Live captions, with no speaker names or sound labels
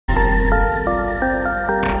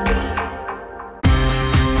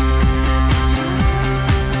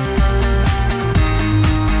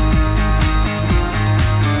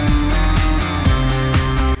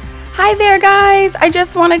Hi there, guys. I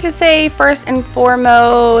just wanted to say first and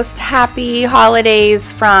foremost, happy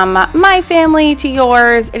holidays from my family to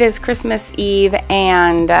yours. It is Christmas Eve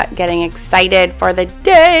and getting excited for the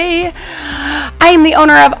day. I am the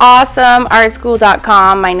owner of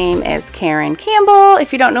awesomeartschool.com. My name is Karen Campbell.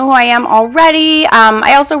 If you don't know who I am already,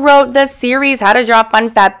 I also wrote the series How to Draw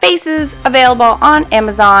Fun Fab Faces, available on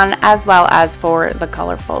Amazon as well as for the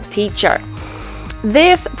Colorful Teacher.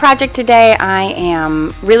 This project today I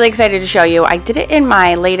am really excited to show you. I did it in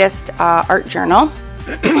my latest art journal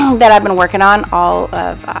that I've been working on. All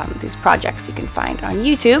of these projects you can find on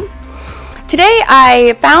YouTube. Today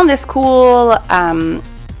I found this cool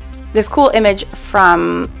image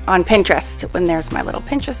from on Pinterest. When there's my little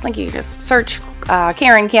Pinterest link, you can just search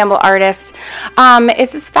Karen Campbell artist.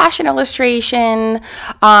 It's this fashion illustration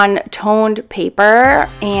on toned paper,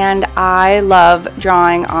 and I love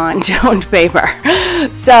drawing on toned paper.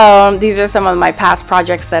 So these are some of my past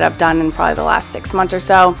projects that I've done in probably the last 6 months or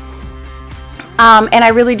so. And I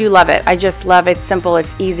really do love it. I just love it. It's simple,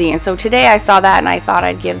 it's easy. And so today I saw that and I thought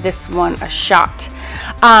I'd give this one a shot.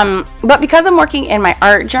 But because I'm working in my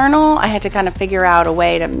art journal, I had to kind of figure out a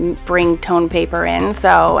way to bring toned paper in.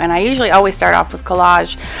 And I usually always start off with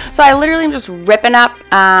collage. So I literally am just ripping up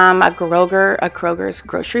a Kroger's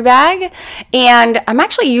grocery bag. And I'm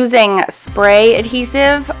actually using spray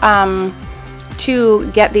adhesive to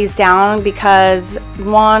get these down because,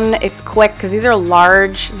 one, it's quick because these are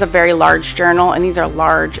large. It's a very large journal and these are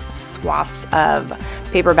large swaths of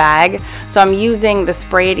paper bag. So I'm using the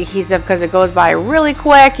spray adhesive because it goes by really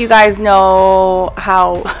quick. You guys know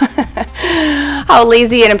how how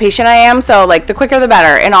lazy and impatient I am, so like the quicker the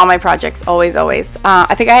better in all my projects, always.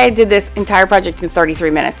 I think I did this entire project in 33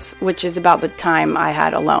 minutes, which is about the time I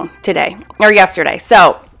had alone today or yesterday.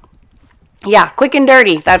 So yeah, quick and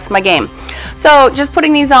dirty, that's my game. So just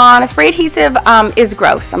putting these on. Spray adhesive is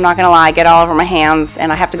gross, I'm not gonna lie. I get all over my hands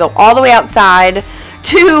and I have to go all the way outside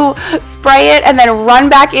to spray it and then run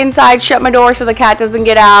back inside, shut my door so the cat doesn't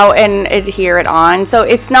get out, and adhere it on. So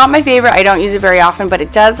it's not my favorite. I don't use it very often, but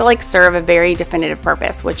it does like serve a very definitive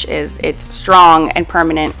purpose, which is it's strong and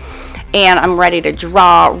permanent, and I'm ready to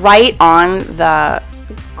draw right on the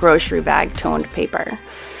grocery bag toned paper.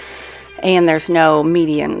 And there's no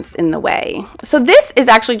medians in the way. So this is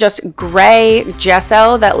actually just gray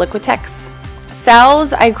gesso that Liquitex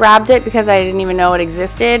sells. I grabbed it because I didn't even know it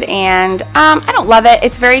existed, and I don't love it.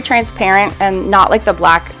 It's very transparent and not like the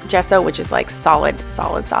black gesso, which is like solid.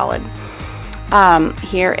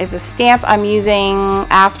 Here is a stamp I'm using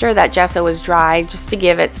after that gesso was dried, just to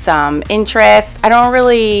give it some interest. I don't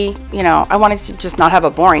really, I wanted to just not have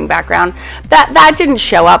a boring background. That didn't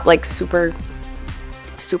show up like super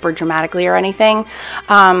dramatically or anything.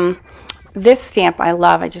 This stamp I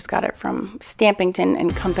love. I just got it from Stampington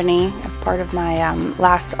and Company as part of my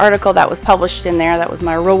last article that was published in there. That was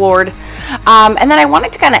my reward. And then I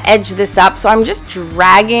wanted to kind of edge this up, so I'm just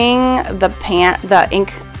dragging the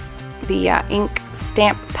ink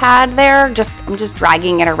stamp pad there. I'm just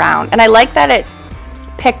dragging it around, and I like that it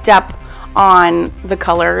picked up on the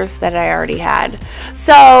colors that I already had.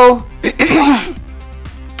 So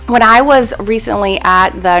when I was recently at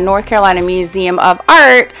the North Carolina Museum of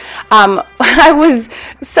Art, I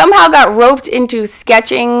somehow got roped into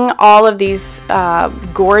sketching all of these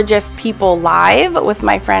gorgeous people live with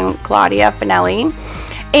my friend Claudia Finelli.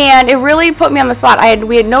 And it really put me on the spot.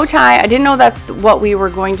 We had no time. I didn't know that's what we were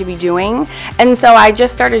going to be doing. And so I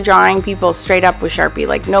just started drawing people straight up with Sharpie,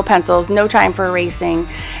 like no pencils, no time for erasing.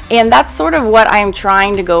 And that's sort of what I'm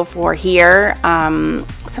trying to go for here.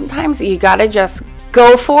 Sometimes you gotta just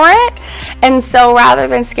go for it. And so rather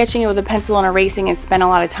than sketching it with a pencil and erasing and spend a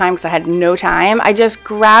lot of time because I had no time, I just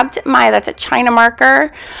grabbed that's a China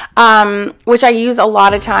marker, which I use a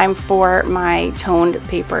lot of time for my toned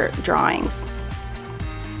paper drawings.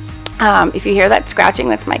 If you hear that scratching,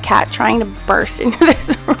 that's my cat trying to burst into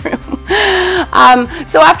this room.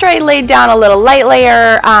 So after I laid down a little light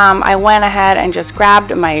layer, I went ahead and just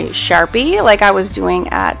grabbed my Sharpie like I was doing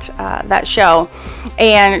at that show,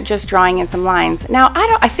 and just drawing in some lines. Now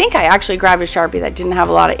I think I actually grabbed a Sharpie that didn't have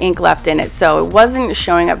a lot of ink left in it, so it wasn't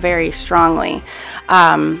showing up very strongly.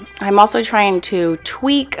 I'm also trying to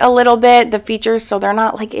tweak a little bit the features so they're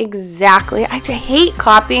not like exactly. I hate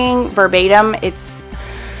copying verbatim.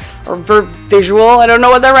 Or visual, I don't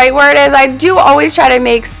know what the right word is. I do always try to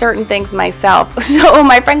make certain things myself. So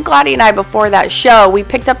my friend Claudia and I, before that show, we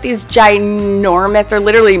picked up these ginormous, they're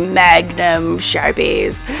literally magnum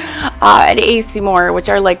Sharpies at AC Moore, which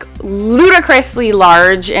are like ludicrously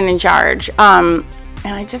large and in charge. And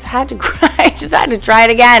I just had to try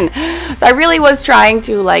it again. So I really was trying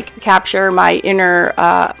to like capture my inner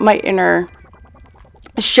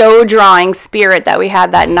show drawing spirit that we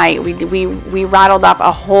had that night. We rattled off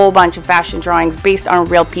a whole bunch of fashion drawings based on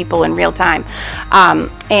real people in real time,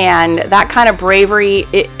 and that kind of bravery,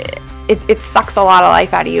 it sucks a lot of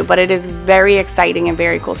life out of you, but it is very exciting and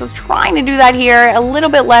very cool. So trying to do that here a little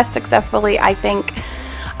bit less successfully, I think.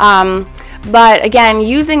 But again,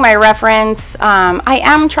 using my reference, I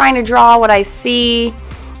am trying to draw what I see.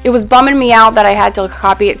 It was bumming me out that I had to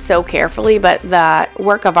copy it so carefully, but the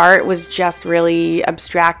work of art was just really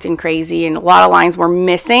abstract and crazy, and a lot of lines were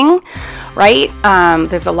missing, right?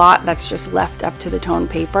 There's a lot that's just left up to the tone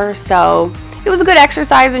paper. So it was a good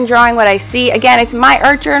exercise in drawing what I see. Again, it's my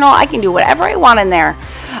art journal. I can do whatever I want in there,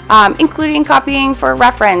 including copying for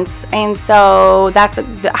reference. And so that's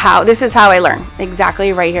this is how I learn.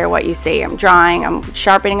 Exactly right here, what you see. I'm drawing, I'm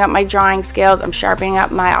sharpening up my drawing skills, I'm sharpening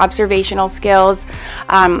up my observational skills.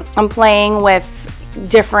 I'm playing with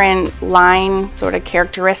different line sort of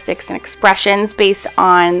characteristics and expressions based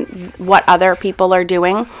on what other people are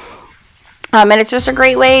doing. And it's just a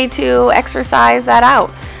great way to exercise that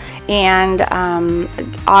out. And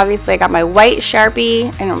obviously I got my white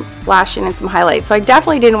Sharpie and I'm splashing in some highlights. So I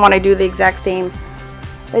definitely didn't want to do the exact same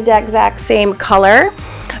color.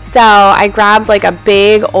 So I grabbed like a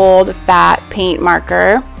big old fat paint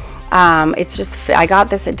marker. It's just, I got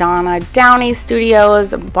this at Donna Downey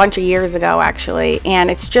Studios a bunch of years ago actually, and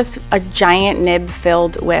it's just a giant nib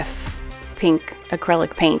filled with pink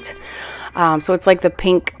acrylic paint. So it's like the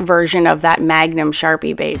pink version of that Magnum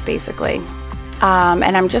Sharpie basically.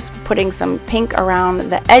 And I'm just putting some pink around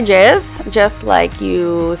the edges, just like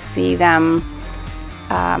you see them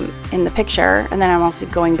in the picture. And then I'm also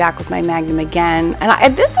going back with my Magnum again.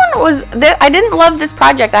 And this one was, I didn't love this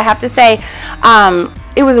project, I have to say.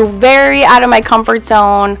 It was very out of my comfort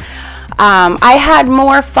zone. I had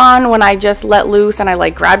more fun when I just let loose and I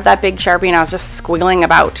like grabbed that big Sharpie and I was just squiggling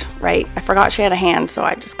about, right? I forgot she had a hand, so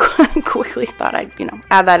I just quickly thought I'd,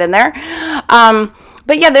 add that in there.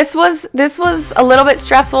 But yeah, this was a little bit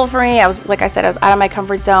stressful for me. Like I said, I was out of my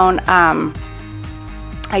comfort zone.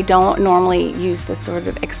 I don't normally use this sort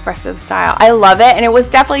of expressive style. I love it, and it was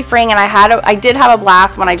definitely freeing, and I did have a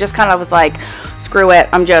blast when I just kind of was like, screw it,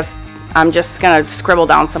 I'm just gonna scribble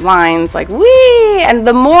down some lines, like wee. And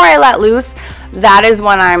the more I let loose, that is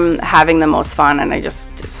when I'm having the most fun, and I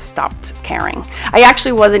just stopped caring. I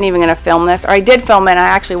actually wasn't even gonna film this, or I did film it, and I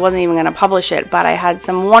actually wasn't even gonna publish it, but I had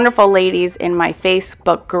some wonderful ladies in my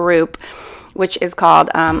Facebook group, which is called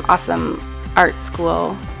Awesome Art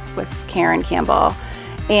School with Karen Campbell,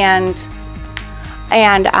 and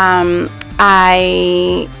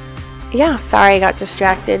sorry, I got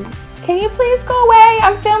distracted. Can you please go away?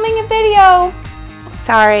 I'm filming a video.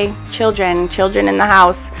 Sorry, children in the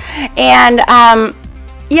house. And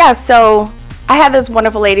so I had those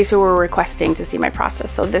wonderful ladies who were requesting to see my process.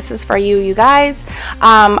 So this is for you guys.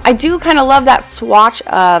 I do kind of love that swatch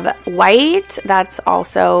of white. That's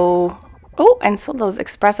also, and so those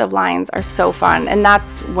expressive lines are so fun. And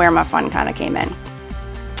that's where my fun kind of came in.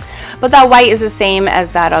 But that white is the same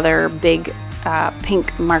as that other big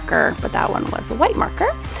pink marker, but that one was a white marker.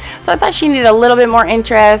 So I thought she needed a little bit more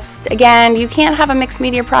interest. Again, you can't have a mixed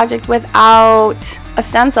media project without a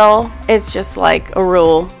stencil. It's just like a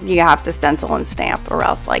rule. You have to stencil and stamp, or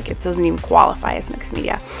else like it doesn't even qualify as mixed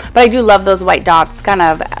media. But I do love those white dots. Kind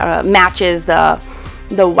of matches the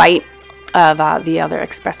white of the other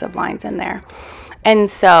expressive lines in there. And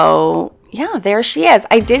so yeah, there she is.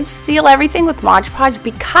 I did seal everything with Mod Podge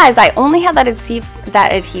because I only had that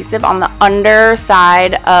adhesive on the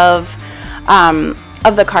underside of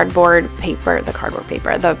the cardboard paper,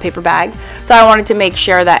 the paper bag. So I wanted to make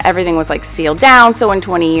sure that everything was like sealed down, so in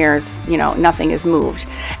 20 years, nothing is moved.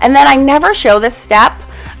 And then I never show this step.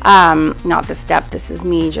 Not this step. This is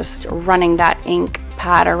me just running that ink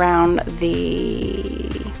pad around the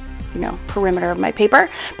perimeter of my paper,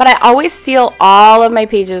 but I always seal all of my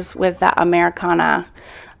pages with that Americana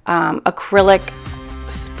acrylic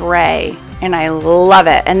spray, and I love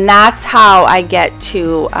it. And that's how I get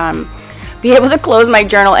to be able to close my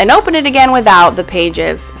journal and open it again without the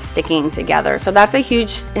pages sticking together. So that's a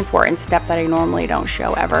huge important step that I normally don't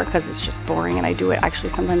show ever because it's just boring, and I do it actually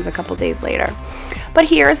sometimes a couple days later. But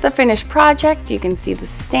here's the finished project. You can see the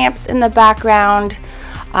stamps in the background,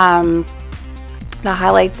 the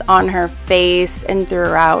highlights on her face and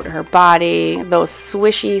throughout her body, those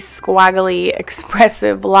swishy, squaggly,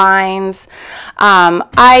 expressive lines.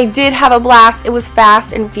 I did have a blast. It was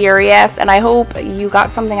fast and furious, and I hope you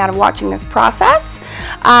got something out of watching this process.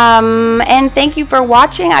 And thank you for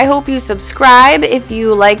watching. I hope you subscribe if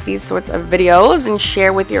you like these sorts of videos and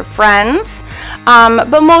share with your friends.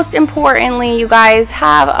 But most importantly, you guys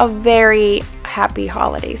have a very happy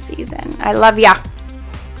holiday season. I love ya.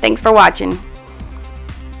 Thanks for watching.